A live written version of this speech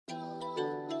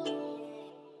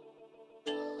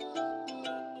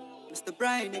the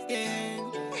brain again.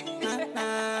 Nah,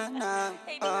 nah, nah.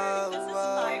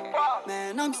 Oh,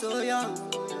 man, I'm so young.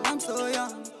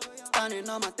 Standing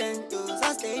on my 10 toes,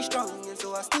 I stay strong, and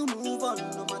so I still move on,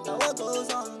 no matter what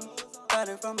goes on.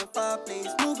 Starting from a far place,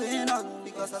 moving on,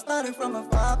 because I started from a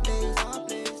far place.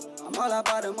 I'm all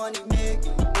about the money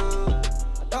making.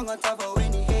 I don't got time for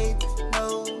any hate.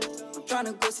 No, I'm trying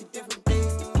to go see different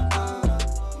places.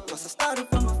 Because I started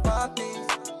from a far place.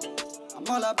 I'm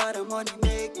all about the money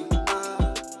making.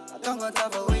 I don't got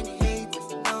time for any hate.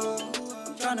 No,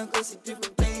 I'm trying to go see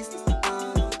different places.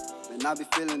 And I be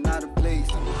feeling out of place.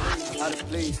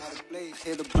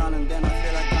 Hit the ground and then I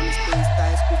feel like I'm in space.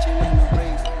 Tight switching in the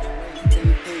race.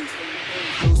 Take pace.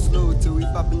 Go slow till we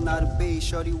popping out of base.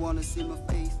 Shorty wanna see my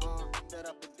face.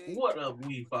 What up,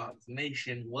 Wefobz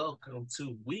Nation? Welcome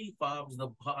to Wefobz the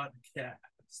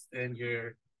Podcast. And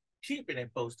you're keeping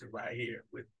it posted right here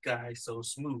with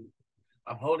Guysosmooth.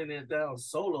 I'm holding it down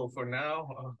solo for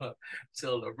now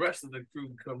till the rest of the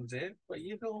crew comes in. But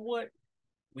you know what?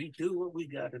 We do what we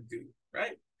gotta do,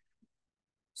 right?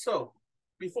 So,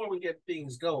 before we get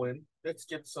things going, let's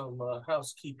get some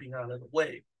housekeeping out of the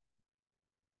way.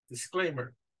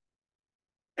 Disclaimer.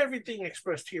 Everything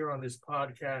expressed here on this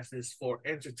podcast is for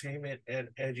entertainment and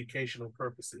educational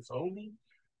purposes only.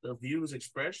 The views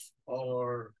expressed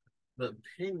are the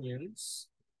opinions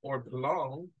or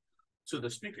belong to the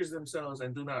speakers themselves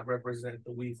and do not represent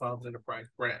the Wefobz Enterprise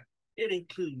brand. It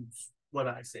includes what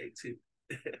I say too.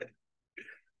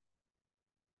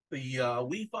 The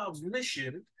Wefobz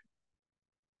mission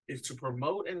is to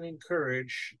promote and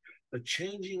encourage the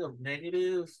changing of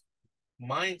negative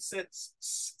mindsets,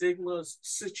 stigmas,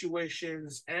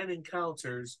 situations, and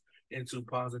encounters into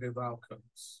positive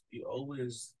outcomes. We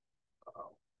always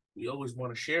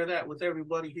want to share that with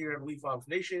everybody here at Wefobz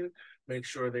Nation. Make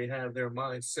sure they have their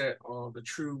mind set on the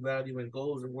true value and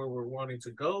goals and where we're wanting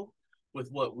to go with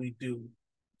what we do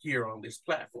here on this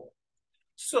platform.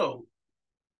 So,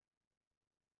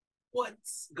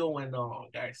 what's going on,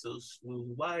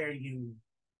 Guysosmooth? Why are you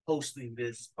hosting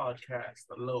this podcast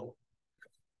alone?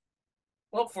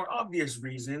 Well, for obvious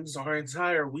reasons, our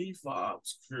entire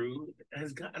Wefobz crew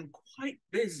has gotten quite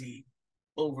busy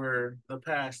over the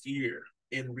past year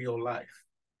in real life.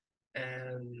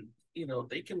 And, you know,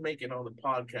 they can make it on the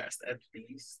podcast at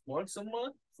least once a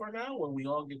month for now when we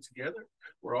all get together.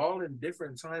 We're all in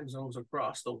different time zones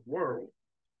across the world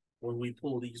when we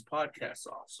pull these podcasts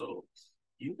off. So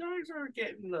you guys are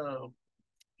getting,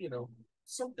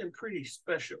 something pretty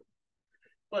special.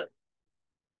 But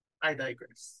I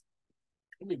digress.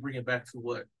 Let me bring it back to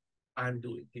what I'm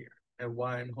doing here and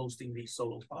why I'm hosting these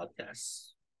solo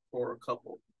podcasts for a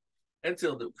couple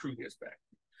until the crew gets back.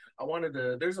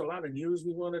 There's a lot of news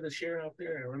we wanted to share out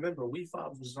there. And remember,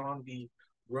 Wefobz was on the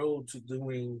road to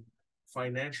doing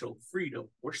financial freedom.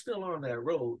 We're still on that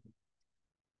road.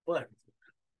 But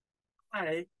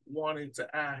I wanted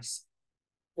to ask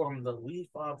from the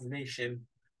Wefobz Nation,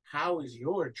 how is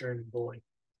your journey going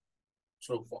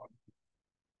so far?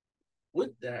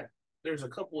 With that, there's a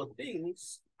couple of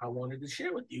things I wanted to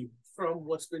share with you from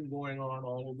what's been going on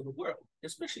all over the world,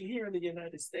 especially here in the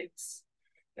United States.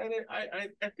 And I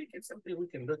think it's something we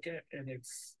can look at, and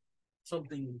it's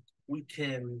something we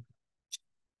can,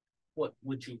 what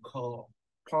would you call,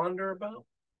 ponder about.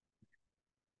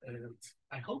 And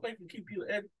I hope I can keep you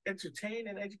entertained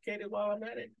and educated while I'm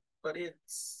at it. But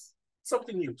it's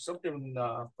something new, something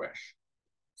fresh,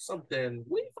 something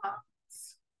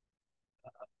Wefobz.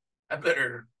 I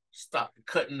better stop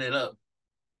cutting it up,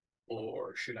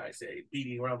 or should I say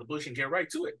beating around the bush and get right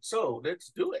to it. So let's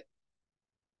do it.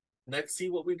 Let's see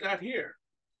what we got here.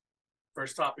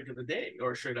 First topic of the day,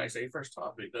 or should I say first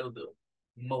topic of the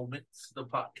moment, the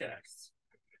podcast.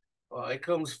 It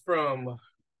comes from,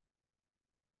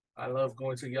 I love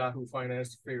going to Yahoo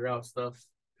Finance to figure out stuff.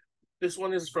 This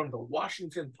one is from the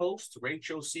Washington Post,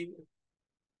 Rachel Siegel.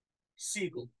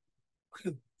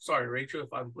 Sorry, Rachel,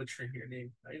 if I'm butchering your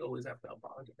name. I always have to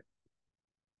apologize.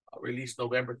 Released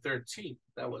November 13th.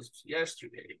 That was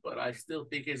yesterday, but I still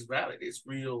think it's valid. It's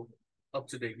real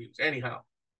up-to-date news. Anyhow,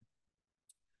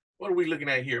 what are we looking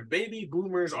at here? Baby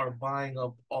boomers are buying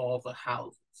up all the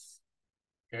houses.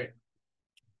 Okay.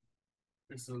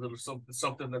 This is a little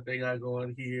something that they got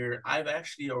going here. I've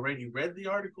actually already read the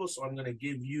article, so I'm going to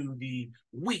give you the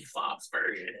Wefobz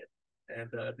version.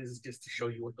 And this is just to show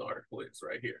you what the article is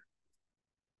right here.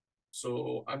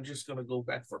 So I'm just going to go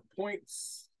back for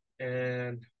points,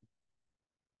 and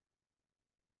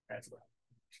that's about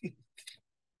it.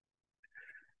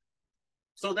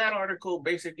 So that article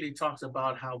basically talks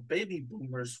about how baby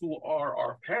boomers, who are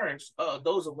our parents,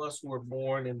 those of us who were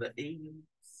born in the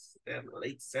 80s, and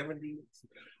late 70s.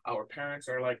 Our parents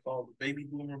are like called the baby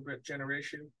boomer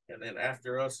generation, and then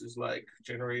after us is like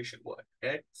generation what,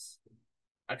 X?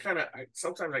 I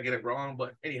sometimes I get it wrong,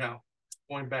 but anyhow,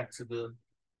 going back to the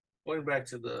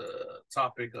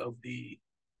topic of you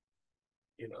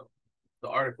know the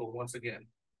article once again.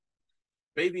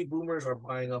 Baby boomers are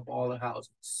buying up all the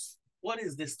houses. What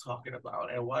is this talking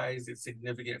about, and why is it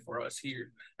significant for us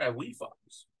here at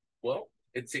Wefobz? Well,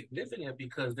 it's significant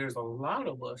because there's a lot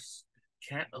of us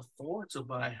can't afford to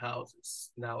buy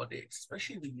houses nowadays,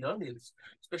 especially the youngins,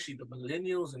 especially the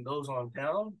millennials and those on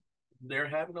down. They're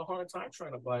having a hard time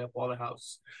trying to buy up all the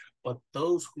houses. But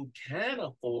those who can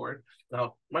afford,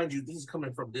 now, mind you, this is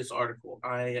coming from this article.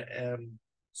 I am,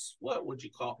 what would you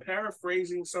call,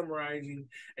 paraphrasing, summarizing,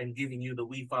 and giving you the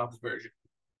Wefobz version.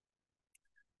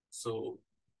 So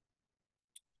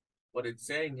what it's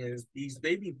saying is these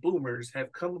baby boomers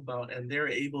have come about and they're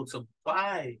able to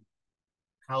buy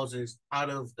houses out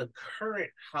of the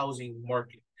current housing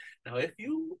market. Now, if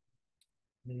you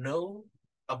know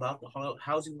about the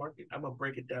housing market, I'm going to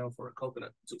break it down for a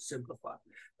coconut to simplify.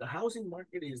 The housing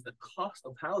market is the cost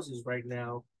of houses right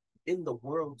now in the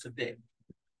world today.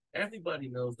 Everybody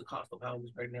knows the cost of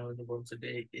houses right now in the world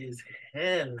today is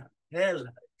hella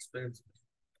expensive.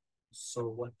 So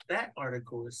what that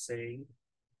article is saying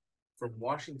from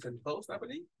Washington Post, I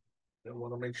believe, I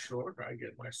want to make sure I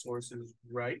get my sources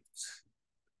right.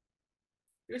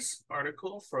 This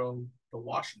article from the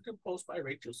Washington Post by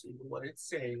Rachel Siegel, what it's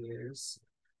saying is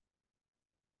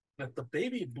that the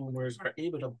baby boomers are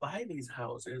able to buy these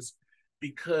houses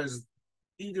because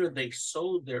either they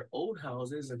sold their old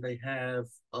houses and they have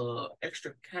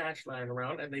extra cash lying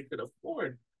around and they could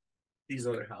afford these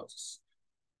other houses.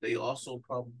 They also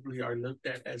probably are looked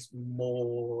at as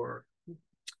more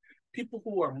people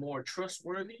who are more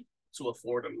trustworthy to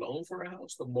afford a loan for a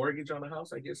house. The mortgage on a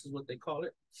house, I guess, is what they call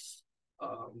it.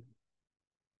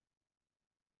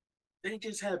 They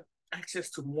just have access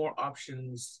to more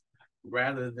options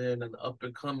rather than an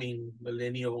up-and-coming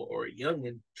millennial or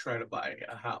youngin try to buy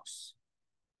a house.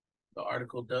 The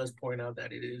article does point out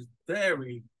that it is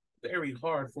very, very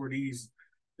hard for the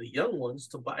young ones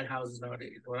to buy houses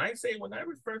nowadays. When I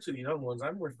refer to the young ones,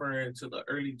 I'm referring to the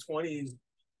early 20s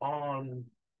on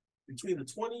between the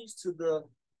 20s to the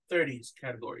 30s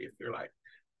category. If you're like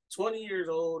 20 years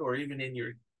old or even in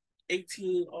your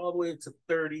 18 all the way to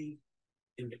 30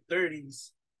 in your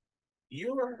 30s,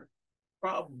 you're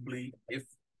probably, if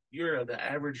you're the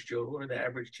average Joe or the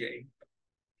average Jay,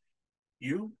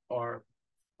 you are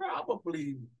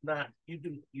probably not, you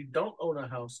don't own a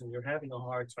house and you're having a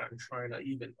hard time trying to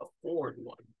even afford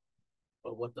one.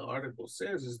 But what the article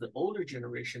says is the older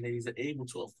generation is able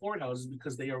to afford houses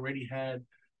because they already had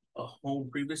a home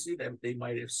previously that they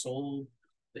might have sold.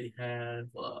 They have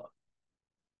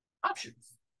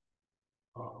options.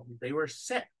 They were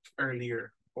set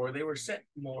earlier, or they were set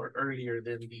more earlier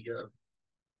than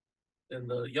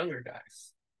the younger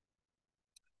guys.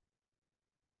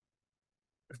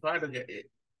 If I look at it,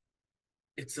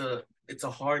 it's a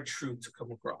hard truth to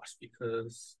come across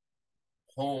because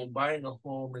buying a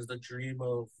home is the dream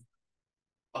of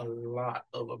a lot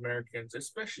of Americans,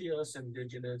 especially us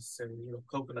indigenous and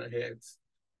coconut heads.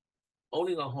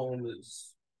 Owning a home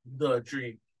is the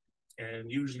dream,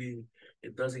 and usually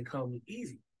it doesn't come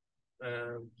easy.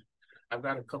 I've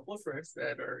got a couple of friends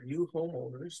that are new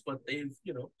homeowners, but they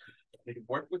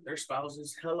worked with their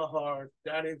spouses hella hard,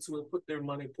 got into it,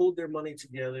 pulled their money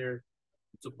together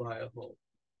to buy a home.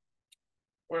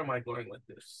 Where am I going with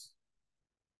this?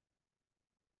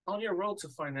 On your road to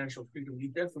financial freedom, you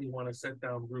definitely want to set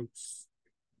down roots,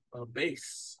 a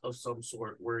base of some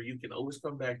sort where you can always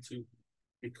come back to,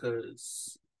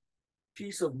 because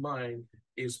peace of mind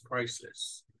is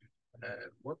priceless.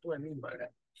 What do I mean by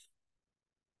that?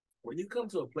 When you come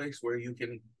to a place where you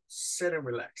can sit and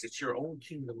relax, it's your own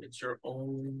kingdom, it's your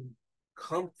own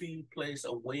comfy place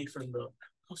away from the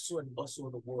hustle and bustle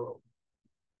of the world,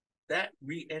 that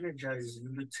re-energizes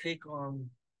you to take on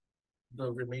the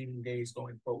remaining days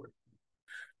going forward.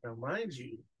 Now, mind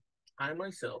you, I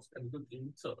myself am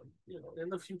looking to, in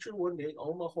the future one day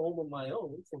own a home of my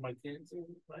own for my kids and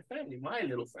my family, my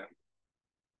little family.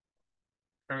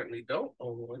 Currently don't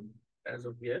own one as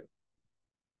of yet.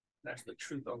 That's the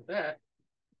truth on that.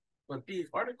 But these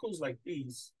articles like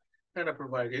these kind of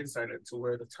provide insight into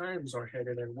where the times are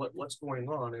headed and what's going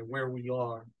on and where we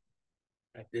are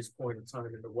at this point in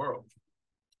time in the world.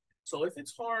 So if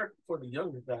it's hard for the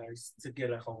younger guys to get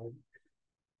a home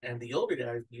and the older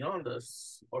guys beyond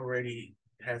us already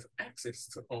has access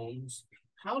to homes,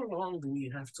 how long do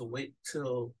we have to wait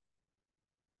till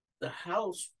the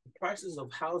prices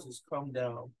of houses come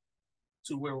down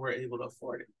to where we're able to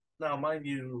afford it? Now, mind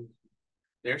you,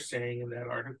 they're saying in that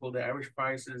article the average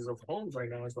prices of homes right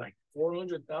now is like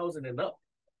 400,000 and up.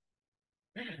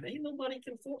 Man, ain't nobody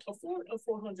can afford a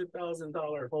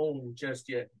 $400,000 home just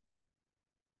yet.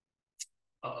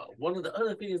 One of the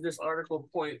other things this article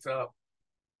points out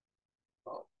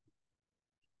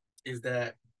is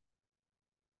that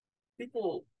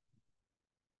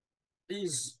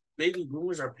these baby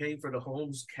boomers are paying for the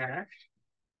homes cash.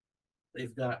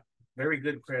 They've got very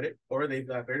good credit, or they've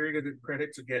got very good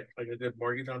credit to get like a good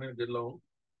mortgage on it, a good loan.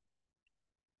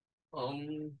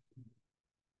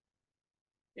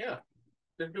 Yeah,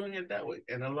 they're doing it that way.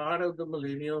 And a lot of the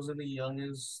millennials and the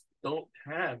youngins don't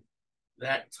have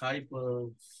that type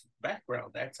of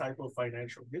background, that type of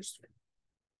financial history.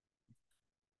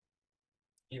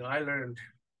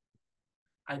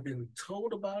 I've been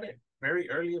told about it very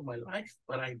early in my life,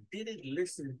 but I didn't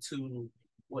listen to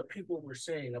what people were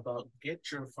saying about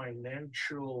get your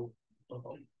financial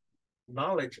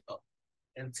knowledge up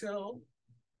until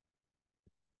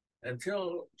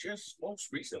just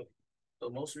the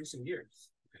most recent years.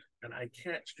 And I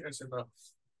can't stress enough,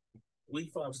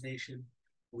 Wefobz Nation,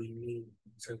 we need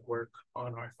to work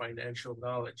on our financial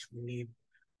knowledge. We need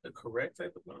the correct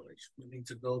type of knowledge. We need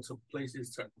to go to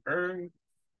places to earn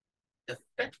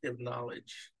effective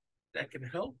knowledge that can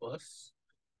help us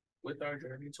with our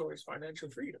journey towards financial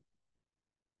freedom.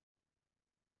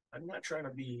 I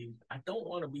don't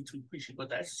want to be too preachy,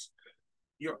 but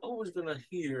you're always going to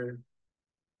hear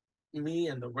me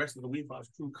and the rest of the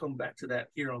Wefobz crew come back to that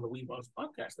here on the Wefobz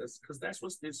Podcast. That's because that's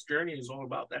what this journey is all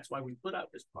about. That's why we put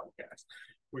out this podcast.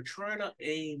 We're trying to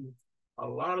aim a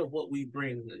lot of what we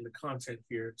bring in the content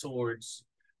here towards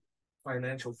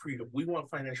financial freedom. We want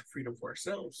financial freedom for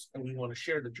ourselves, and we want to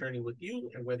share the journey with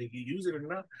you. And whether you use it or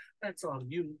not, that's on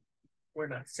you. We're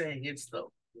not saying it's the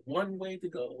one way to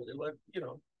go.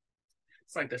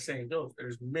 It's like the saying goes: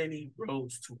 there's many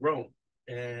roads to Rome,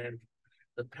 and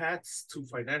the paths to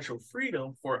financial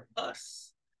freedom for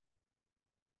us.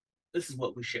 This is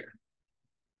what we share,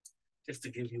 just to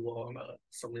give you all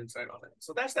some insight on it.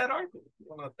 So that's that article.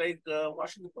 I want to thank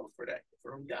Washington Post for that,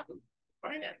 from Yahoo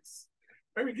Finance.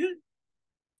 Very good.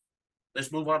 Let's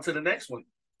move on to the next one.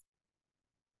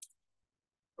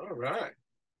 All right.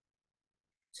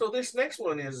 So this next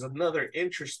one is another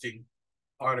interesting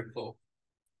article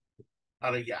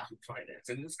out of Yahoo Finance,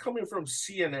 and it's coming from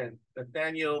CNN.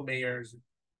 Nathaniel Meyerson.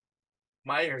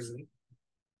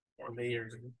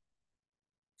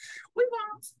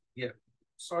 Yeah.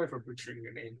 Sorry for butchering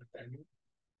your name, Nathaniel.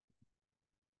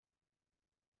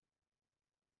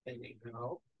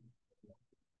 Anyhow,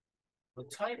 the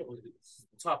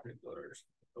topic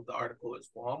of the article is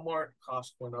Walmart,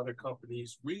 Costco, and other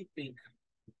companies rethink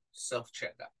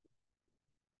self-checkout.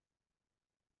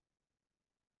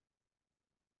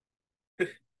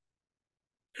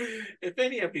 If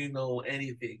any of you know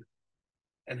anything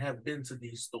and have been to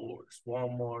these stores,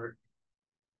 Walmart,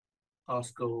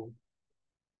 Costco,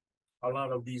 a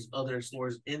lot of these other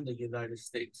stores in the United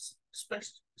States,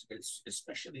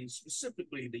 especially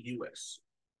specifically the US,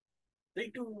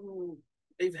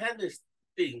 they've had this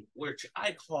thing which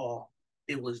I call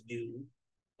it was new,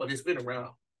 but it's been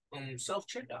around.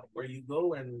 Self-checkout, where you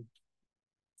go and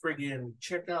friggin'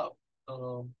 check out,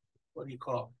 what do you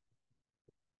call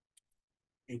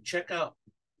it? You check out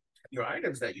your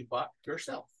items that you bought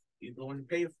yourself. You go and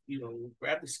pay,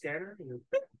 grab the scanner and you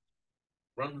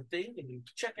run the thing and you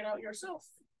check it out yourself.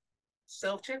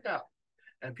 Self-checkout.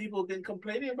 And people have been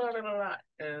complaining about it a lot.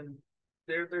 And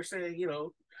they're saying,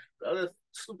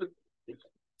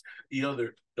 the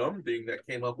other dumb thing that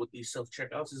came up with these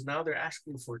self-checkouts is now they're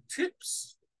asking for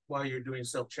tips while you're doing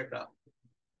self-checkout.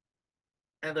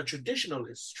 And the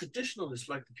traditionalists,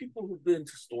 like the people who've been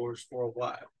to stores for a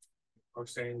while, are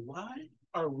saying, why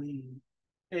are we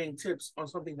paying tips on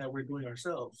something that we're doing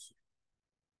ourselves?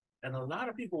 And a lot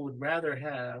of people would rather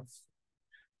have,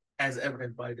 as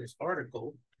evident by this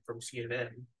article from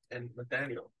CNN and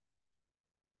Nathaniel,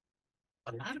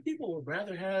 a lot of people would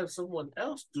rather have someone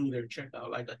else do their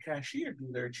checkout, like a cashier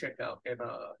do their checkout, and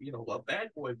a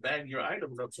bag boy bag your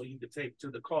items up so you can take to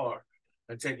the car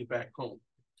and take it back home.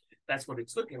 That's what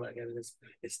it's looking like, and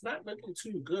it's not looking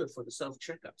too good for the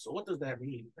self-checkout. So what does that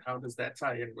mean? How does that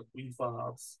tie in with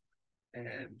Wefobz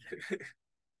and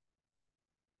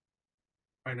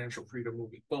financial freedom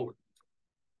moving forward?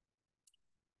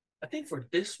 I think for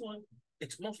this one,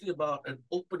 it's mostly about an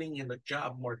opening in the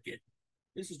job market.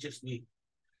 This is just me.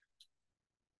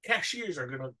 Cashiers are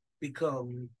going to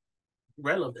become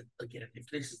relevant again if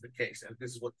this is the case, and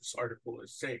this is what this article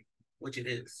is saying, which it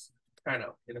is, kind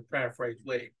of in a paraphrased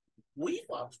way.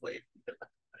 Wefobz way,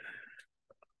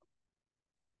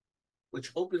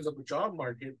 which opens up a job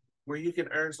market where you can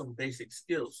earn some basic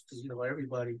skills. Because,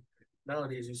 everybody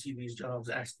nowadays, you see these jobs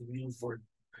asking you for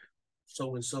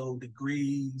so-and-so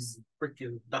degrees,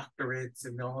 freaking doctorates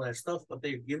and all that stuff, but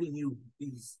they're giving you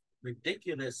these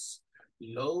ridiculous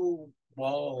low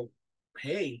ball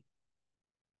pay.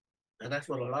 And that's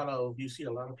what you see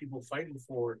a lot of people fighting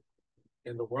for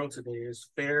in the world today is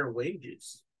fair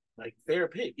wages, like fair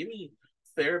pay. Give me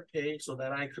fair pay so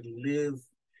that I could live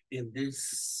in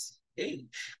this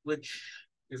age, which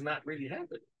is not really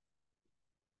happening.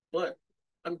 But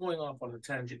I'm going off on a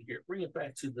tangent here. Bring it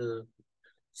back to the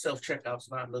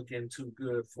self-checkouts not looking too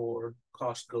good for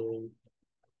Costco,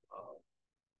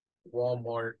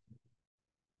 Walmart.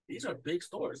 These are big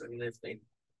stores. I mean,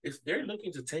 if they're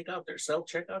looking to take out their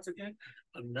self-checkouts again,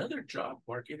 another job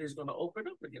market is going to open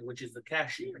up again, which is the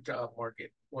cashier job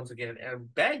market once again.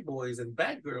 And bag boys and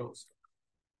bag girls.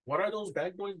 What are those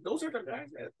bag boys? Those are the guys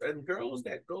and girls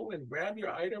that go and grab your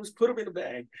items, put them in a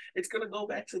bag. It's going to go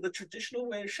back to the traditional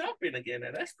way of shopping again.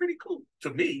 And that's pretty cool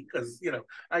to me because,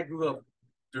 I grew up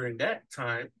during that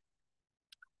time.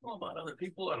 I don't know about other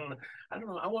people. I don't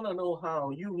know. I want to know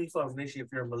how you, Wefobz Nation, if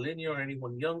you're a millennial or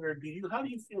anyone younger, how do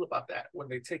you feel about that when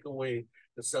they take away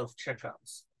the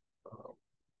self-checkouts?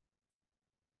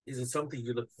 Is it something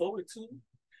you look forward to?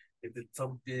 Is it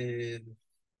something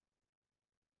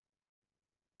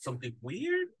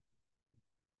weird?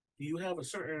 Do you have a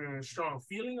certain strong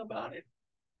feeling about it?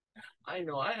 I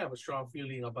know I have a strong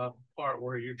feeling about the part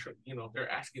where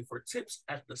they're asking for tips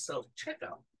at the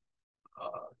self-checkout.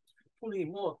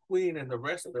 Queen and the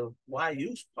rest of the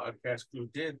whyuce podcast crew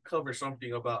did cover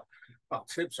something about how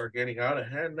tips are getting out of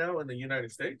hand now in the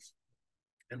United States.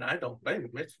 And I don't blame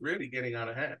them. It's really getting out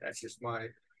of hand. That's just my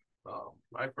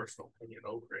personal opinion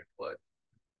over it. But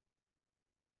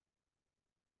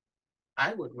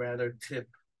I would rather tip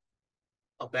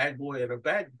a bag boy and a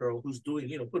bag girl who's doing,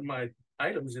 put my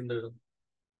items in the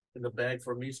bag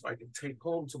for me so I can take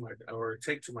to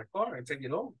my car and take it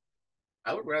home.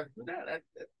 I would rather do that.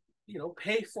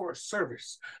 Pay for a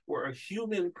service where a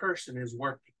human person is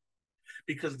working.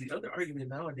 Because the other argument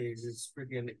nowadays is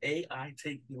freaking AI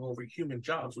taking over human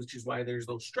jobs, which is why there's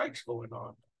those strikes going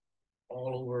on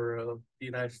all over the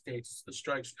United States. The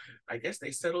strikes, I guess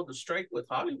they settled the strike with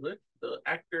Hollywood, the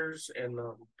actors and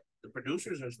the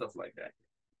producers and stuff like that.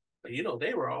 But,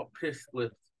 they were all pissed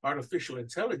with artificial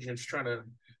intelligence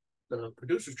the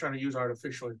producers trying to use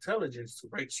artificial intelligence to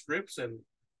write scripts and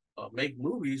make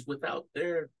movies without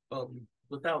them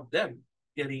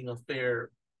getting a fair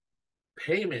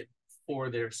payment for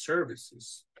their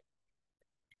services.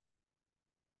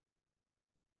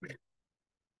 I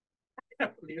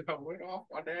can't believe I went off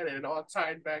on that, and it all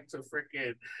tied back to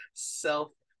freaking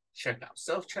self-checkout.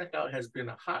 Self-checkout has been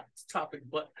a hot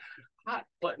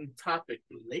button topic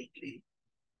lately,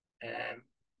 and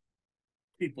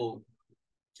people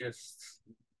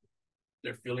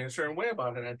they're feeling a certain way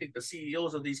about it. And I think the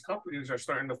CEOs of these companies are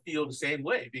starting to feel the same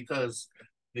way because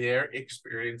they're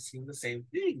experiencing the same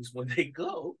things when they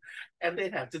go and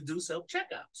they have to do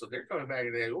self-checkout. So they're coming back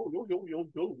and they're, yo,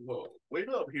 wait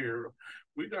up here.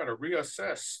 We got to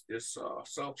reassess this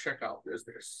self-checkout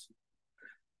business.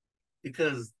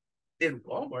 Because in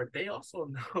Walmart, they also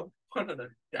know one of the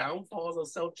downfalls of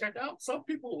self-checkout. Some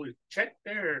people will check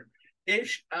their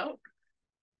ish out,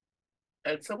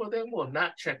 and some of them will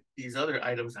not check these other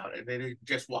items out, and they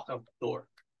just walk out the door.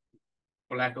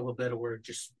 For lack of a better word,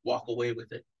 just walk away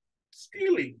with it.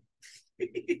 Stealing.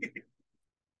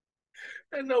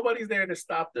 And nobody's there to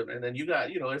stop them. And then you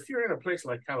got, if you're in a place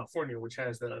like California, which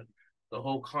has the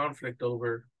whole conflict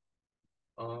over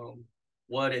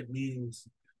what it means,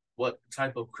 what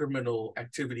type of criminal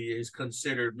activity is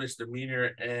considered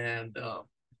misdemeanor and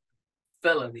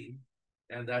felony,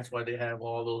 and that's why they have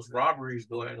all those robberies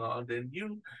going on, then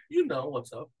you know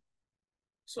what's up.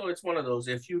 So it's one of those,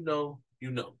 if you know,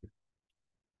 you know.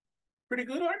 Pretty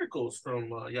good articles from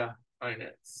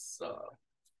Finance.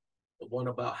 The one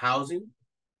about housing,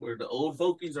 where the old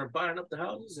folkies are buying up the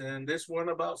houses, and this one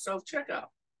about self-checkout.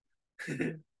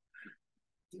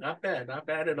 Not bad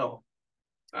at all.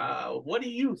 What do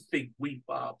you think,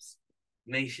 Wefobz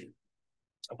Nation,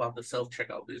 about the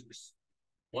self-checkout business?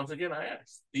 Once again, I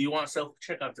ask, do you want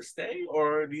self-checkout to stay,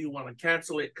 or do you want to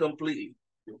cancel it completely?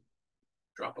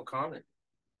 Drop a comment.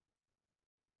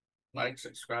 Like,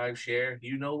 subscribe, share.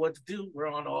 You know what to do.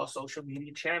 We're on all social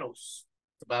media channels.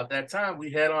 It's about that time we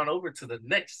head on over to the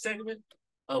next segment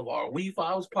of our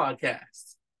Wefobz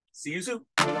Podcast. See you soon.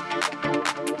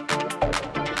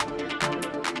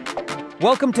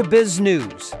 Welcome to Bzzz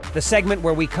News, the segment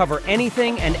where we cover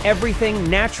anything and everything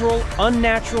natural,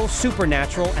 unnatural,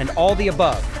 supernatural, and all the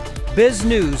above. Bzzz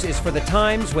News is for the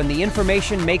times when the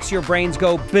information makes your brains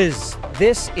go bzzz.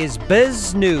 This is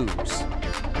Bzzz News.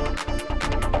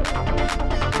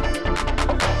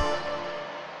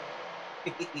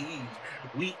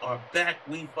 We are back,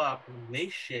 Wefobz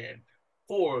Nation,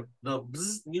 for the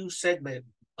Bzzz News segment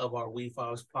of our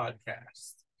Wefobz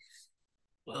Podcast.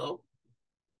 Well,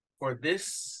 for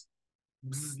this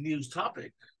Bzzz News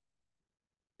topic,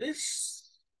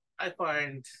 this I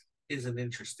find is an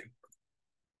interesting one.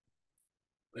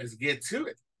 Let's get to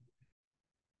it.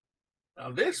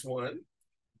 Now, this one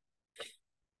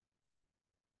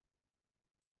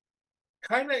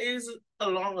kind of is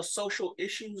along a social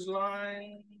issues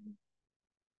line,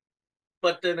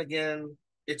 but then again,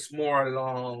 it's more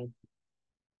along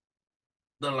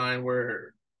the line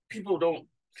where people don't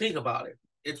think about it.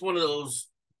 It's one of those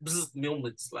bzzz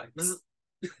moments, like bzzz.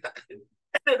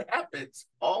 It happens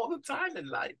all the time in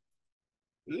life,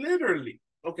 literally.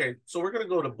 Okay, so we're gonna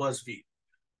go to BuzzFeed.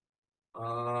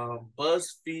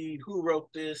 BuzzFeed, who wrote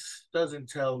this, doesn't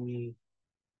tell me.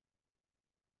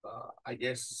 I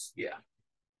guess, yeah.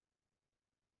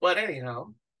 But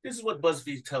anyhow, this is what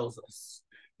BuzzFeed tells us.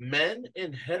 Men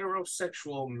in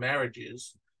heterosexual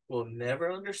marriages will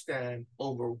never understand.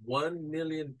 Over 1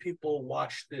 million people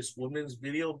watch this woman's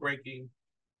video breaking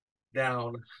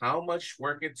down how much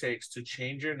work it takes to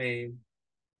change your name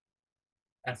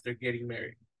after getting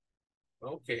married.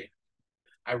 Okay,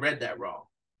 I read that wrong.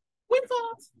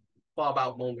 Fall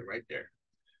out moment right there.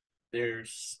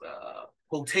 There's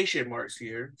quotation marks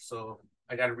here, so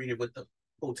I got to read it with the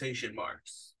quotation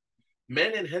marks.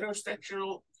 Men in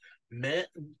heterosexual men.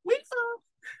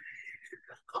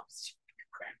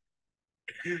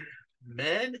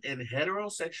 Men in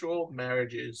heterosexual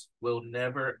marriages will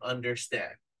never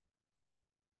understand.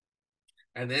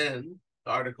 And then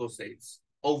the article states,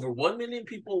 over 1 million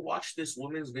people watch this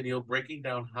woman's video breaking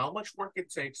down how much work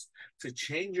it takes to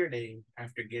change your name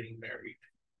after getting married.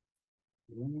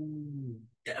 Ooh,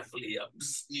 definitely a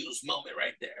news moment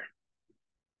right there.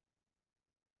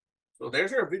 So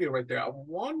there's her video right there. I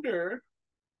wonder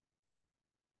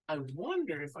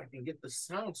if I can get the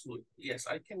sound to it. Yes,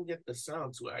 I can get the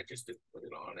sound to it. I just didn't put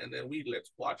it on. And then let's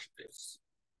watch this.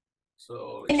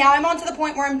 So, and now I'm on to the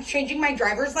point where I'm changing my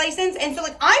driver's license. And so,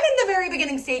 like, I'm in the very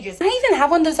beginning stages. I even have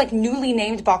one of those, like, newly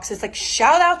named boxes. Like,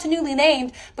 shout out to newly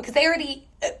named, because they already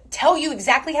tell you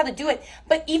exactly how to do it.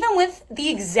 But even with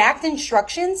the exact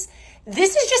instructions,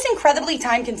 this is just incredibly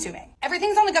time consuming.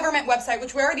 Everything's on the government website,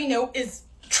 which we already know is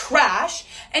trash.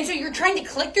 And so you're trying to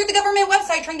click through the government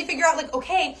website, trying to figure out, like,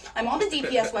 okay, I'm on the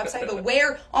DPS website, but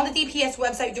where on the DPS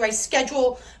website do I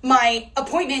schedule my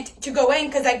appointment to go in?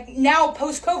 Because I now,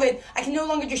 post-COVID, I can no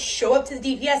longer just show up to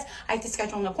the DPS. I have to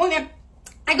schedule an appointment.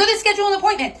 I go to schedule an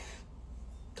appointment.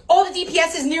 All the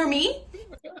DPS is near me.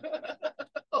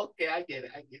 Okay, I get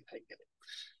it.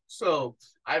 So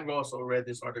I've also read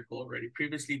this article already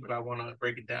previously, but I want to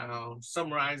break it down,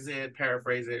 summarize it,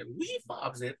 paraphrase it,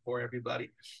 Wefobz it for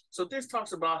everybody. So this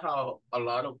talks about how a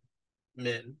lot of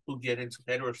men who get into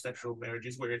heterosexual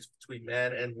marriages, where it's between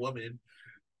man and woman,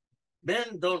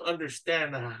 men don't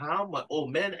understand how much,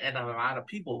 men and a lot of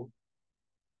people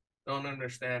don't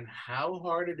understand how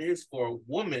hard it is for a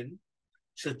woman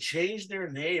to change their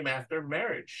name after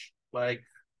marriage. Like,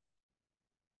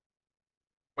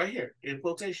 right here, in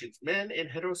quotations, men in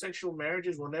heterosexual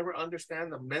marriages will never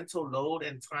understand the mental load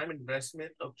and time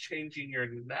investment of changing your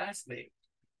last name,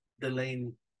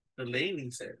 Delaney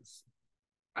says.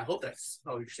 I hope that's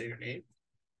how you say her name.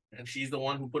 And she's the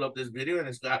one who put up this video, and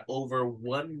it's got over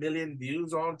 1 million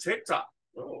views on TikTok.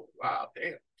 Oh, wow,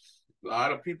 damn. A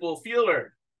lot of people feel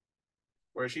her,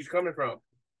 where she's coming from.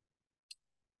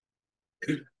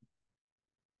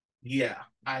 Yeah,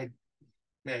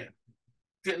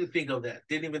 didn't think of that.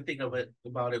 Didn't even think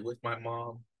about it with my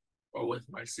mom or with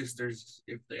my sisters,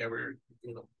 if they ever,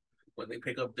 when they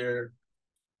pick up their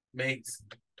mates.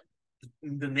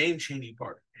 The name changing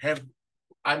part.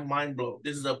 I'm mind blown.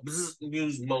 This is a Bzzz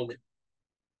news moment.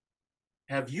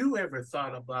 Have you ever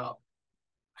thought about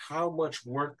how much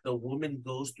work the woman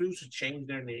goes through to change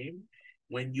their name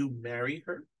when you marry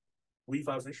her?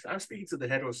 I'm speaking to the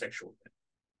heterosexual men.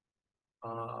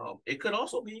 It could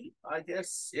also be, I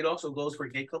guess, it also goes for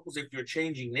gay couples if you're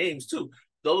changing names too.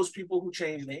 Those people who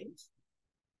change names,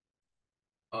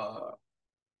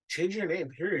 changing your name,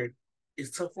 period,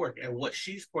 is tough work. And what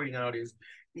she's pointing out is,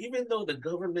 even though the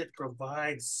government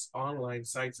provides online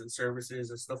sites and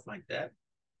services and stuff like that,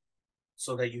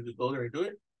 so that you could go there and do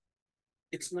it,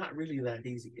 it's not really that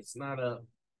easy. It's not a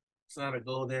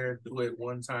go there, do it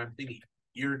one time thingy.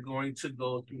 You're going to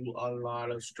go through a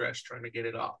lot of stress trying to get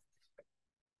it off,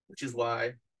 which is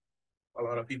why a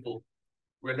lot of people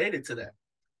related to that.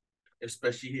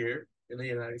 especially here in the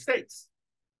United States.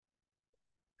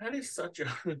 That is such a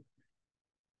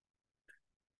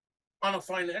on a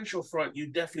financial front, you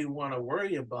definitely want to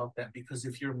worry about that, because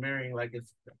if you're marrying, like if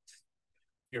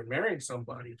you're marrying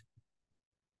somebody,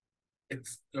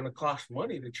 it's going to cost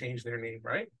money to change their name,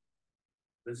 right?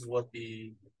 This is what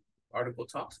the article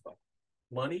talks about.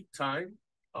 Money, time,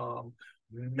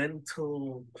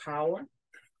 mental power.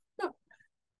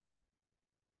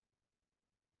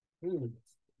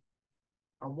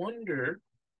 I wonder,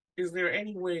 is there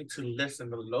any way to lessen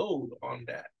the load on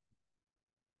that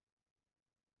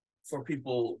for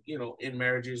people, in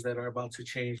marriages that are about to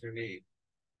change their name?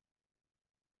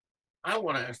 I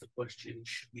want to ask the question,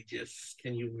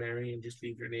 can you marry and just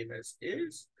leave your name as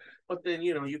is? But then,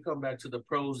 you come back to the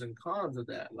pros and cons of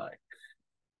that. Like,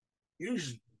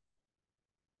 usually,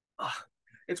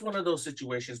 it's one of those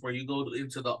situations where you go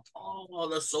into all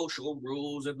the social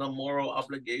rules and the moral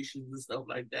obligations and stuff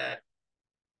like that.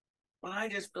 But I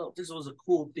just felt this was a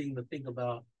cool thing to think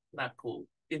about. Not cool,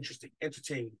 interesting,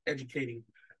 entertaining, educating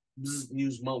Bzzz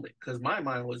news moment, because my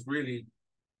mind was really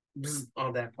Bzzz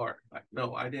on that part. Like,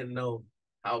 no, I didn't know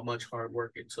how much hard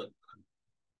work it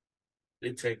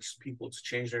takes people to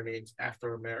change their names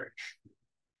after a marriage.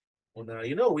 Well, now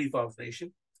Wefobz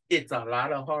Nation, it's a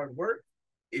lot of hard work.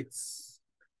 It's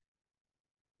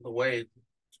the way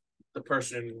the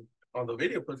person on the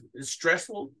video puts it, it's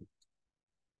stressful.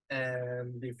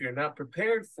 And if you're not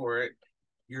prepared for it,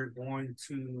 you're going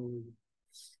to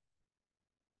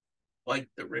bite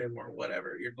the rim or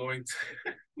whatever. You're going to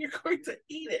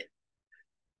eat it.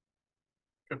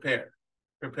 Prepare.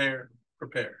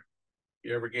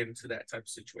 You ever get into that type of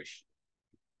situation?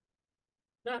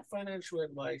 Not financial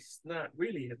advice, not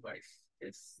really advice.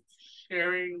 It's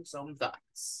sharing some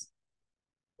thoughts.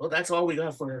 Well, that's all we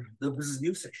got for the Bzzz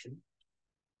news section.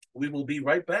 We will be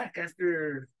right back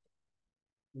after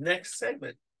next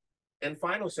segment and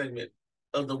final segment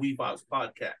of the Wefobz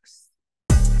Podcast.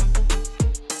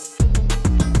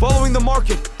 Following the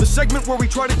market, the segment where we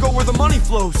try to go where the money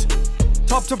flows.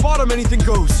 Top to bottom, anything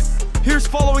goes. Here's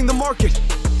Following the Market.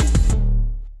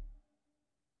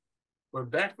 We're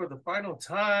back for the final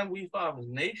time, Wefobz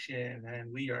Nation,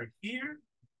 and we are here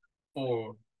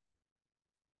for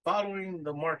Following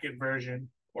the Market version,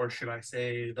 or should I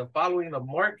say the Following the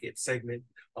Market segment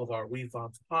of our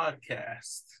Wefobz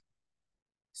Podcast.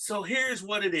 So here's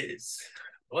what it is.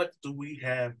 What do we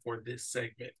have for this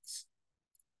segment?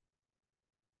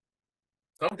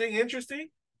 Something interesting,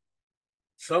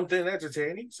 something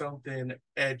entertaining, something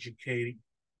educating.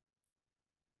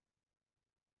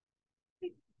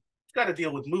 Got to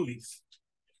deal with movies.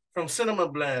 From Cinema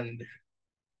Blend,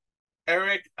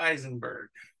 Eric Eisenberg.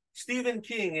 Stephen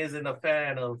King isn't a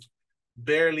fan of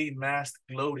barely masked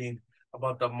gloating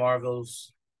about the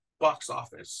Marvel's box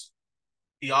office.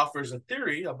 He offers a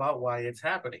theory about why it's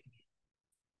happening.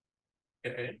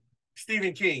 Okay.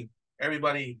 Stephen King.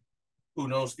 Everybody who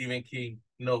knows Stephen King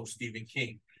knows Stephen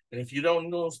King. And if you don't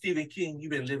know Stephen King,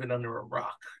 you've been living under a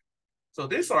rock. So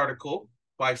this article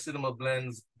by Cinema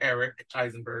Blend's Eric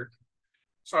Eisenberg.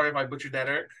 Sorry if I butchered that,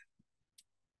 Eric.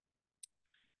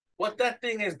 What that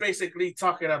thing is basically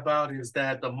talking about is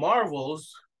that the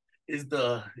Marvels is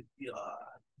the...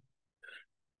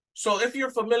 So if you're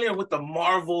familiar with the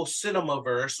Marvel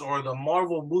Cinemaverse or the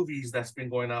Marvel movies that's been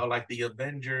going out, like the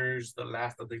Avengers, the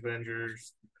Last of the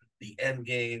Avengers, the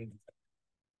Endgame,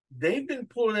 they've been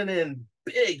pulling in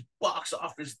big box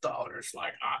office dollars.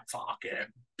 Like, I'm talking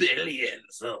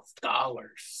billions of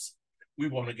dollars. We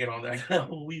want to get on that.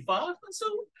 Wefobz. So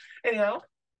anyhow,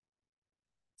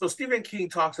 so Stephen King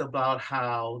talks about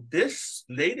how this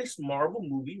latest Marvel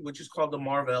movie, which is called the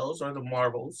Marvels or the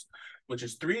Marvels, which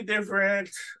is three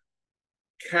different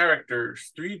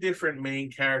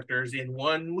main characters in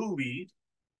one movie.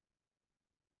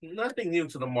 Nothing new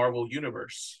to the Marvel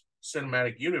universe,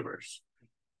 cinematic universe.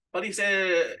 But he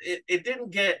said it didn't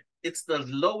get, it's the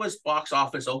lowest box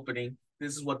office opening.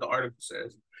 This is what the article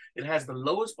says. It has the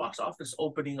lowest box office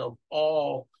opening of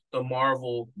all the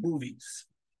Marvel movies.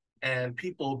 And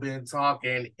people have been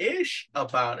talking ish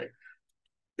about it.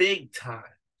 Big time.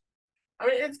 I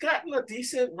mean, it's gotten a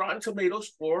decent Rotten Tomatoes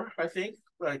score, I think.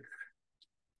 Like,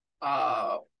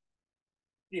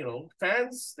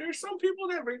 fans, there's some people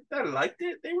that liked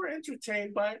it. They were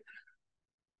entertained by it.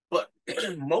 But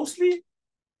mostly,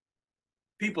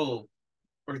 people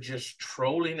were just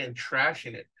trolling and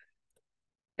trashing it.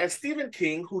 And Stephen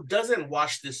King, who doesn't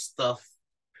watch this stuff,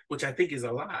 which I think is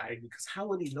a lie, because how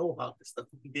would he know about this stuff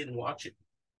if he didn't watch it?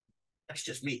 That's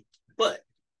just me. But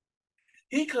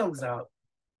he comes out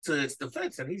to its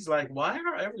defense and he's like, why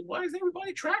is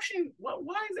everybody trashing?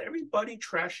 Why is everybody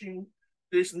trashing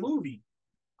this movie?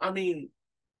 I mean,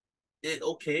 it's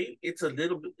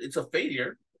a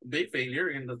failure, a big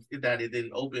failure that it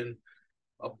didn't open.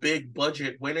 A big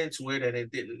budget went into it and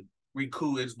it didn't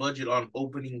recoup its budget on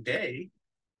opening day.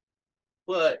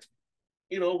 But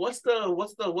what's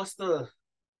the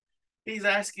he's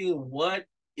asking what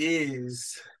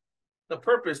is the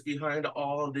purpose behind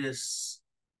all this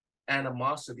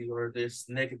animosity or this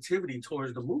negativity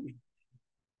towards the movie?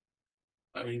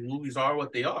 I mean, movies are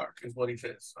what they are, is what he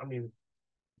says. I mean,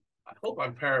 I hope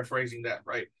I'm paraphrasing that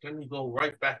right. Let me go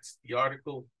right back to the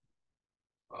article.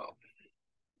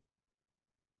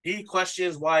 He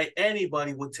questions why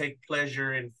anybody would take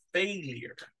pleasure in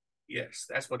failure. Yes,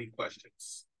 that's what he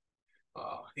questions.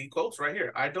 He quotes right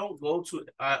here, I don't go to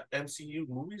MCU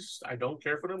movies. I don't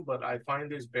care for them, but I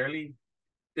find there's barely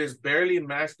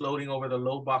mass gloating over the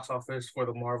low box office for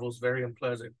the Marvels very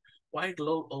unpleasant. Why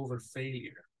gloat over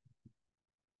failure?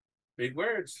 Big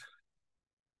words.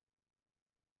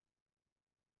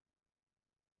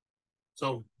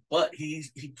 So, but he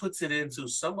puts it into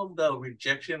some of the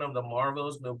rejection of the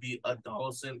Marvels will be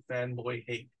adolescent fanboy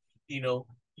hate.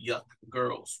 Yuck,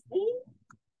 girls. Ooh,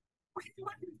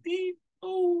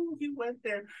 he went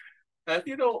there.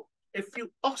 If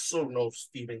you also know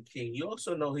Stephen King, you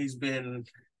also know he's been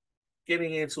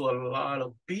getting into a lot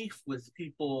of beef with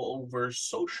people over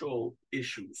social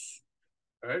issues,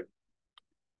 right?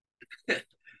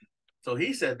 So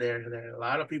he said there that a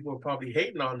lot of people are probably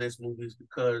hating on this movies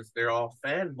because they're all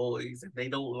fanboys and they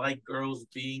don't like girls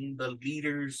being the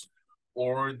leaders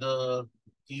or the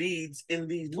leads in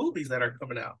these movies that are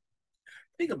coming out.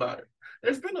 Think about it.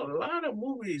 There's been a lot of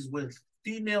movies with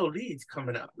female leads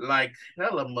coming out, like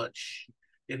hella much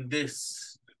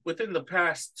within the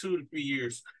past 2 to 3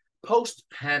 years,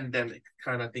 post-pandemic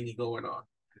kind of thingy going on.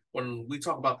 When we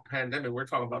talk about the pandemic, we're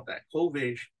talking about that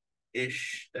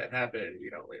COVID-ish that happened, in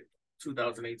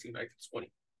 2018,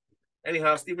 1920.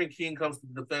 Anyhow, Stephen King comes to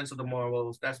the defense of the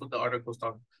Marvels. That's what the article's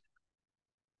talking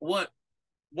about.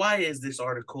 Why is this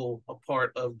article a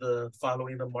part of the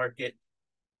Following the Market?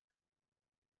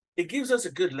 It gives us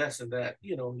a good lesson that,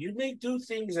 you may do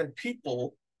things and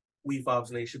people, Wefobz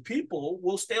Nation, people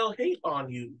will still hate on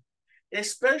you,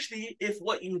 especially if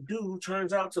what you do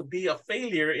turns out to be a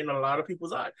failure in a lot of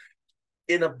people's eyes.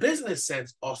 In a business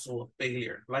sense, also a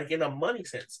failure. Like in a money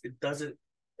sense,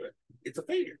 it's a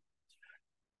failure.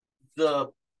 The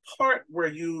part where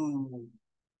you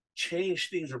change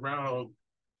things around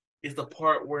is the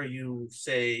part where you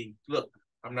say, look,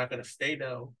 I'm not going to stay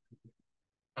down.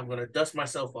 I'm going to dust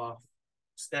myself off,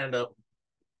 stand up,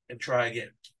 and try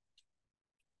again.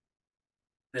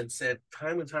 Then said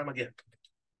time and time again.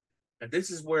 And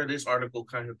this is where this article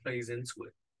kind of plays into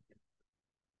it.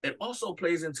 It also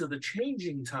plays into the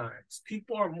changing times.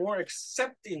 People are more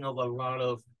accepting of a lot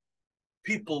of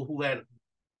people who had,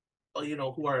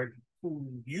 who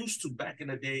used to, back in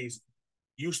the days,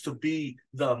 used to be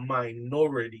the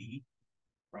minority,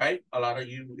 right? A lot of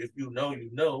you, if you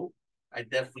know, I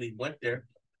definitely went there.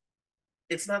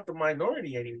 It's not the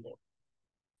minority anymore.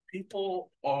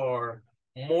 People are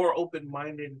more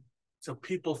open-minded to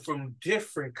people from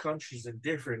different countries and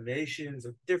different nations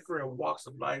and different walks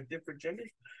of life, different genders,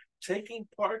 taking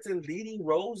part in leading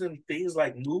roles in things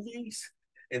like movies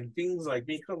and things like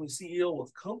becoming CEO of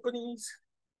companies.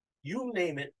 You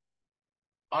name it,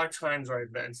 our times are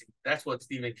advancing. That's what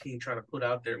Stephen King trying to put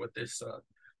out there with this.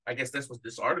 I guess that's what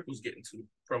this article's getting to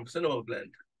from Cinema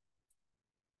Blend.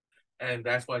 And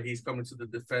that's why he's coming to the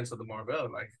defense of the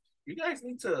Marvel. Like, you guys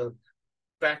need to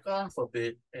back off a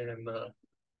bit and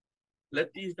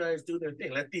let these guys do their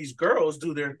thing. Let these girls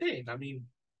do their thing. I mean,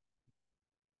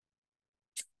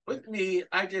 with me,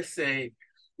 I just say,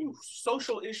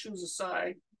 social issues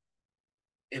aside,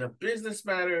 in a business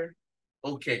matter,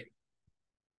 okay.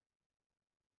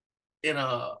 In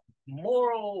a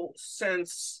moral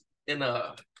sense, in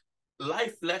a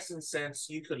life lesson sense,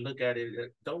 you could look at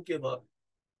it. Don't give up.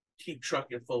 Keep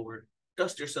trucking forward.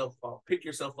 Dust yourself off. Pick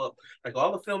yourself up. Like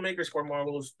all the filmmakers for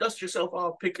Marvels, dust yourself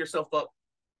off, pick yourself up,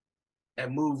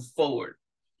 and move forward.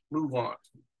 Move on.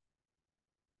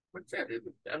 What's that?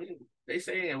 I mean, they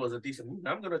say it was a decent movie.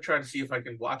 I'm going to try to see if I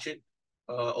can watch it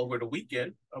over the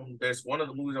weekend. There's one of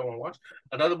the movies I want to watch.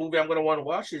 Another movie I'm going to want to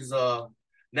watch is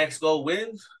Next Goal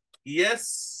Wins.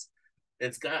 Yes,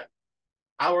 it's got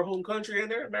Our Home Country in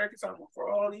there, American Samoa, for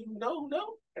all you know.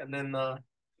 And then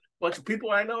bunch of people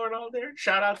I know are all there.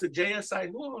 Shout out to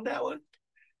JSI on that one.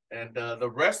 And the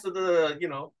rest of the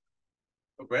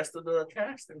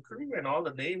cast and crew and all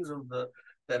the names of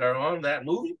that are on that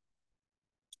movie.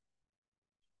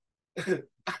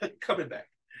 Coming back.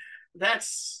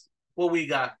 That's what we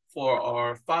got for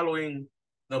our Following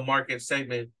the Market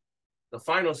segment the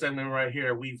final segment right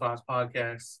here at Wefobz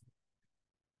Podcast.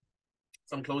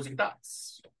 Some closing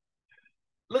thoughts.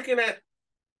 Looking at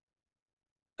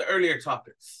the earlier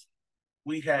topics,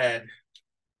 we had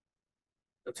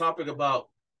the topic about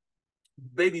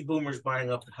baby boomers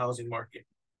buying up the housing market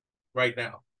right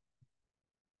now.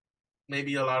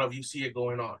 Maybe a lot of you see it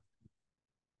going on.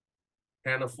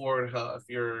 Can't afford, if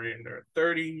you're in your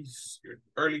 30s, your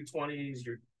early 20s,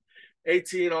 you're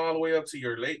 18 all the way up to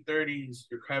your late 30s,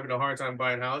 you're having a hard time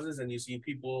buying houses, and you see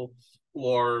people who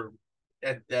are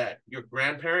at that your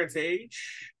grandparents'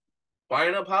 age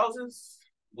buying up houses.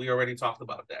 We already talked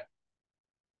about that.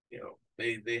 You know,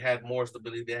 they had more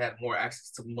stability, they had more access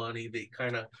to money. They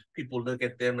kind of, people look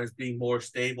at them as being more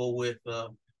stable with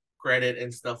credit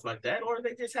and stuff like that, or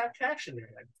they just have cash in their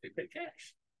hand. They pay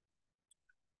cash.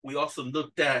 We also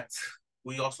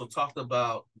talked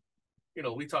about, you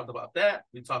know, we talked about that.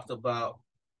 We talked about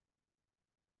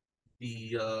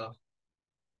the,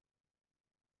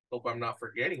 hope I'm not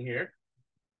forgetting here.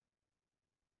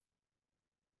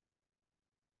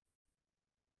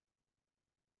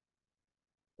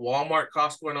 Walmart,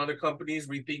 Costco, and other companies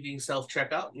rethinking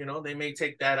self-checkout. You know, they may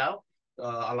take that out.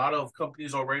 A lot of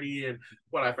companies already in,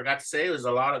 what I forgot to say is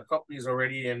a lot of companies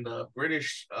already in the Great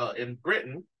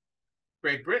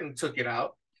Britain took it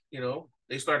out. You know,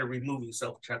 they started removing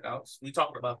self-checkouts. We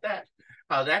talked about that,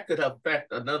 how that could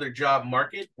affect another job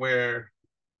market where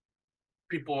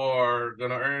people are going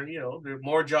to earn, you know, there are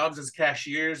more jobs as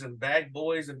cashiers, and bag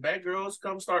boys and bag girls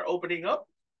start opening up.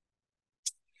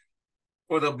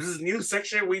 For the Bzzz news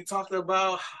section, we talked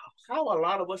about how a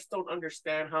lot of us don't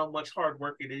understand how much hard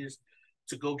work it is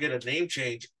to go get a name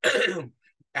change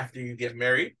after you get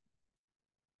married.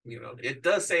 You know, it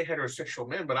does say heterosexual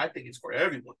men, but I think it's for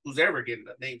everyone who's ever getting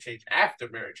a name change after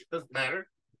marriage. It doesn't matter.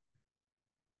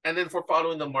 And then for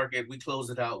following the market, we close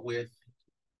it out with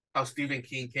how Stephen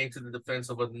King came to the defense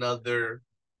of another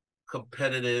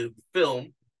competitive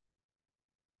film.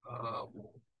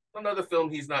 Another film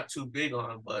he's not too big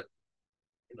on, but,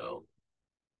 you know,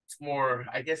 it's more,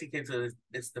 I guess he came to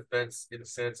its defense in a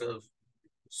sense of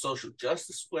social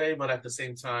justice way, but at the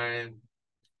same time,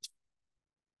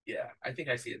 yeah, I think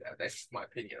I see that. That's just my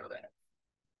opinion on that.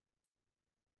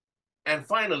 And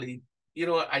finally, you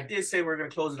know, I did say we're going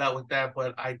to close it out with that,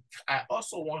 but I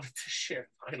also wanted to share,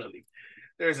 finally,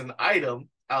 there's an item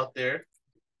out there.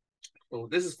 So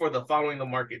this is for the following the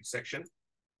market section.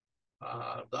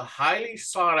 The highly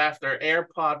sought after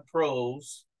AirPod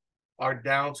Pros are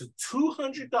down to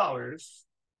 $200.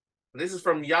 This is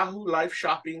from Yahoo Life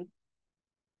Shopping.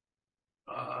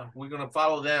 We're going to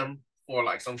follow them for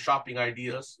like some shopping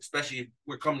ideas, especially if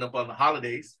we're coming up on the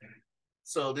holidays.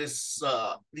 So these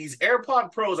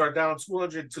AirPod Pros are down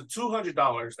 $200 to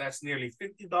 $200. That's nearly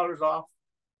 $50 off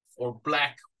for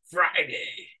Black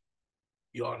Friday.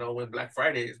 You all know when Black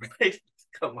Friday is, right?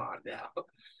 Come on now.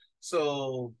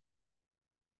 So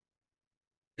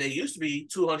they used to be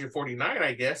 $249,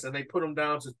 I guess, and they put them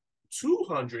down to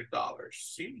 $200.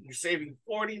 See, you're saving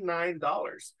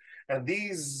 $49. And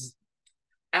these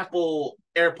Apple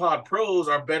AirPod Pros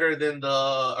are better than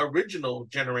the original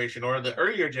generation or the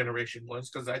earlier generation ones,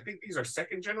 because I think these are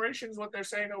second generation is what they're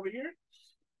saying over here.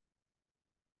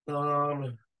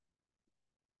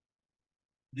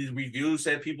 These reviews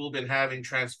said people have been having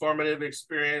transformative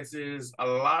experiences. A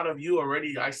lot of you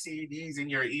already, I see these in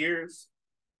your ears.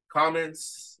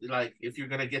 Comments, like if you're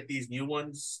going to get these new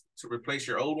ones to replace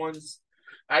your old ones.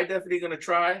 I definitely going to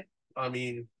try. I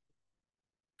mean,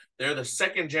 they're the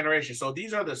second generation. So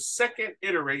these are the second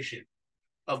iteration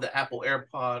of the Apple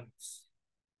AirPods.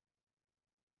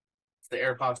 It's the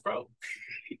AirPods Pro.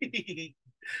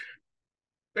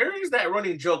 There is that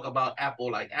running joke about Apple,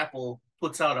 like Apple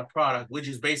puts out a product, which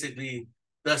is basically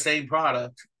the same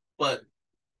product, but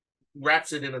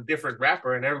wraps it in a different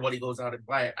wrapper and everybody goes out and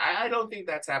buy it. I don't think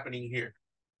that's happening here.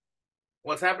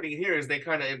 What's happening here is they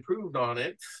kind of improved on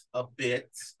it a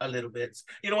little bit.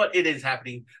 You know what? It is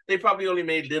happening. They probably only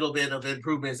made a little bit of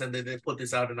improvements and then they put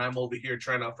this out, and I'm over here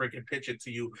trying to freaking pitch it to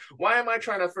you. Why am I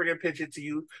trying to freaking pitch it to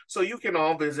you? So you can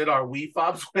all visit our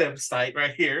Wefobz website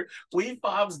right here,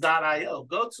 wefobz.io.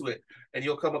 Go to it and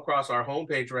you'll come across our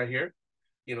homepage right here.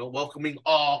 You know, welcoming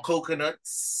all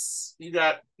coconuts. You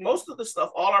got most of the stuff,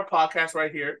 all our podcasts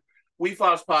right here.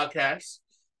 Wefobz Podcast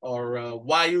or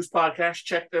whyuce Podcast.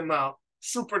 Check them out.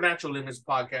 Supernaturallimits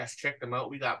Podcast. Check them out.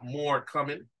 We got more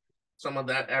coming. Some of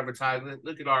that advertisement.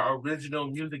 Look at our original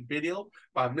music video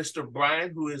by Mr.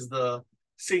 Brian, who is the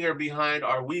singer behind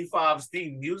our Wefobz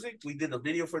theme music. We did a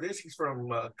video for this. He's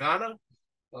from Ghana,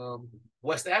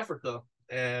 West Africa.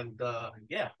 And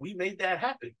yeah, we made that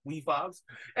happen, Wefobz.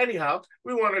 Anyhow,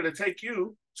 we wanted to take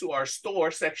you to our store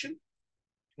section.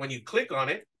 When you click on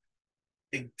it,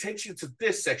 it takes you to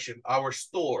this section, our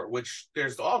store, which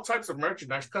there's all types of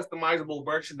merchandise, customizable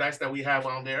merchandise that we have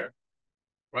on there,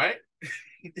 right?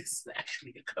 This is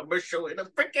actually a commercial in a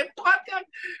freaking podcast.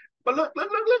 But look, come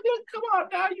on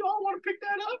now. You all want to pick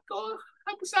that up? Go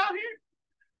help us out here.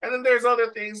 And then there's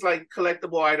other things like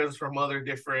collectible items from other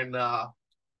different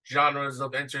genres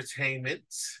of entertainment.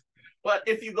 But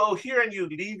if you go here and you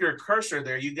leave your cursor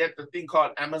there, you get the thing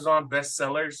called Amazon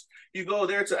bestsellers. You go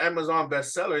there to Amazon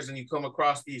bestsellers and you come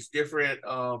across these different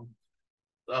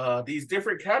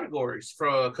categories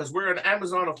because we're an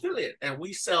Amazon affiliate and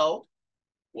we sell,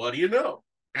 what do you know,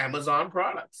 Amazon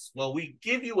products. Well, we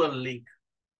give you a link.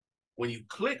 When you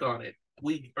click on it,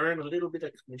 we earn a little bit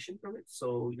of commission from it.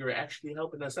 So you're actually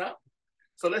helping us out.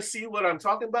 So let's see what I'm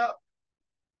talking about.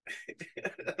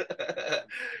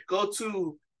 Go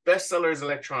to Bestsellers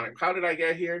Electronic. How did I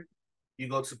get here? You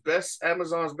go to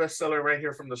Amazon's bestseller right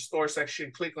here from the store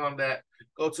section. Click on that.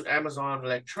 Go to Amazon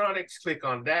Electronics. Click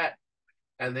on that.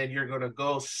 And then you're going to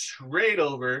go straight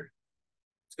over.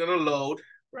 It's going to load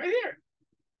right here.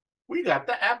 We got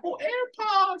the Apple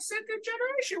AirPods, second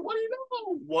generation. What do you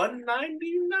know?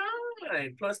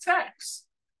 $199 plus tax.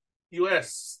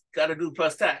 US, got to do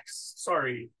plus tax.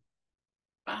 Sorry.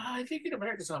 I think in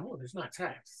American Samoa, there's not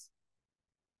tax.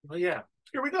 Well, yeah.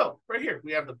 Here we go. Right here.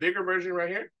 We have the bigger version right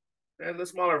here and the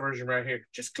smaller version right here.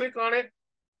 Just click on it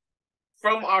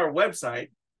from our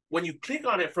website. When you click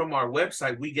on it from our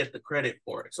website, we get the credit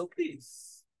for it. So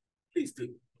please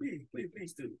do.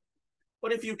 Please do.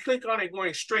 But if you click on it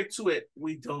going straight to it,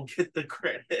 we don't get the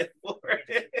credit for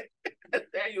it.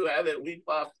 There you have it,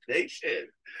 Wefobz Nation.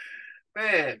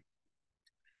 Man,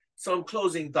 some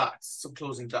closing thoughts.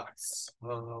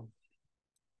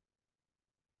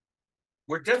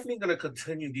 We're definitely going to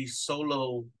continue these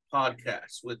solo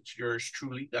podcasts with yours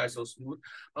truly, guysosmooth.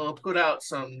 I'm going to put out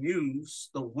some news,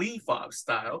 the Wefobz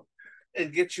style,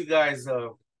 and get you guys,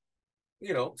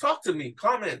 talk to me,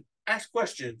 comment, ask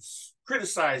questions,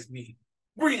 criticize me.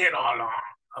 Bring it all on.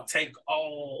 I'll take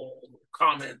all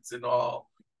comments and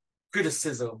all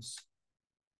criticisms.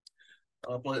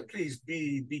 But please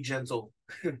be gentle.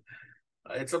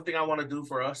 It's something I want to do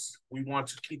for us. We want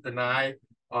to keep an eye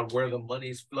on where the money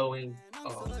is flowing.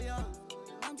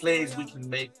 Plays we can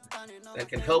make that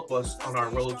can help us on our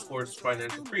road towards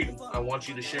financial freedom. I want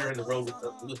you to share in the road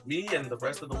with me and the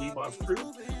rest of the Wefobz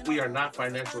crew. We are not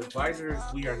financial advisors.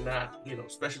 We are not,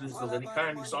 specialists of any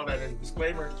kind. You saw that in the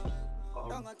disclaimer.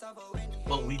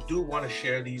 But we do want to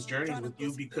share these journeys with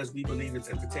you because we believe it's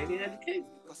entertaining and educating.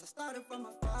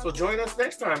 So join us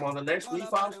next time on the next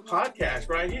Wefobz podcast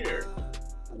right here.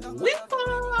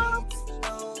 Wefobz!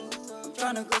 I'm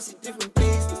trying to go see different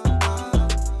places.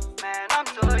 Man, I'm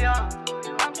so young.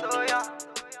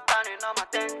 Standing on my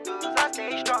 10 toes, I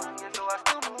stay strong. And so I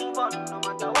still move on, no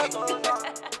matter what goes on.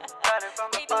 Started from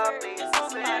a far place,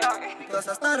 moving on. Because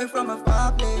I started from a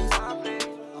far place.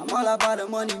 I'm all about the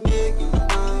money making.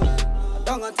 I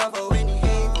don't got time for any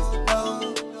haters.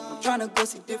 No, I'm trying to go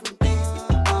see different places.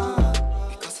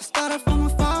 Because I started from a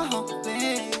far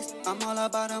place. I'm all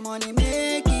about the money